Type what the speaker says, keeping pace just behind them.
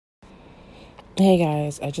Hey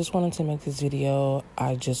guys, I just wanted to make this video.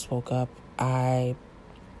 I just woke up. I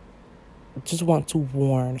just want to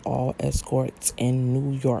warn all escorts in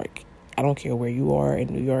New York. I don't care where you are in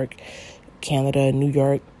New York, Canada, New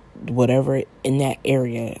York, whatever in that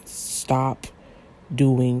area. Stop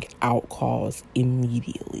doing out calls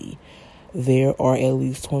immediately. There are at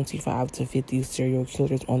least 25 to 50 serial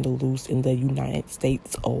killers on the loose in the United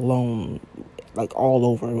States alone. Like all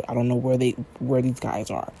over. I don't know where these guys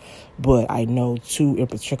are, but I know two in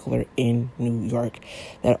particular in New York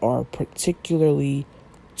that are particularly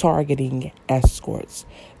targeting escorts.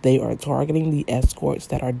 They are targeting the escorts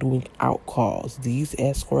that are doing out calls. These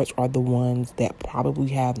escorts are the ones that probably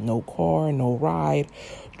have no car, no ride,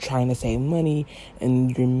 trying to save money,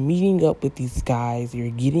 and you're meeting up with these guys. You're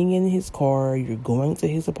getting in his car, you're going to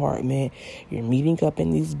his apartment, you're meeting up in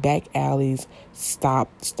these back alleys. Stop.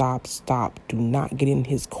 Do not get in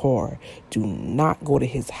his car. Do not go to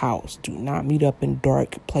his house. Do not meet up in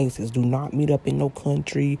dark places. Do not meet up in no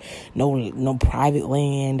country, no private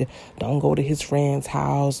land. Don't go to his friend's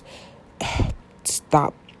house.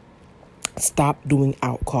 Stop doing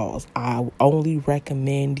out calls. I only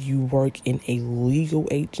recommend you work in a legal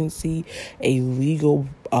agency, a legal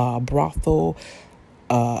brothel,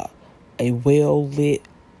 a well-lit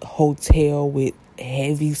hotel with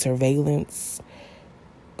heavy surveillance,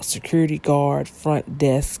 security guard, front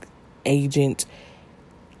desk agent.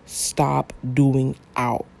 Stop doing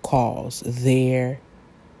out calls. There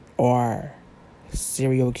are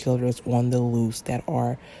serial killers on the loose that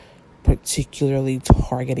are particularly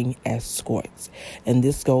targeting escorts, and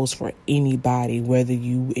this goes for anybody, whether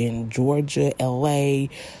you in Georgia, LA,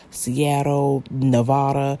 Seattle,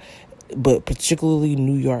 Nevada, but particularly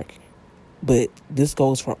New York. But this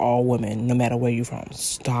goes for all women, no matter where you're from.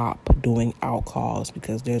 Stop doing out calls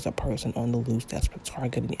because there's a person on the loose that's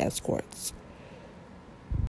targeting escorts.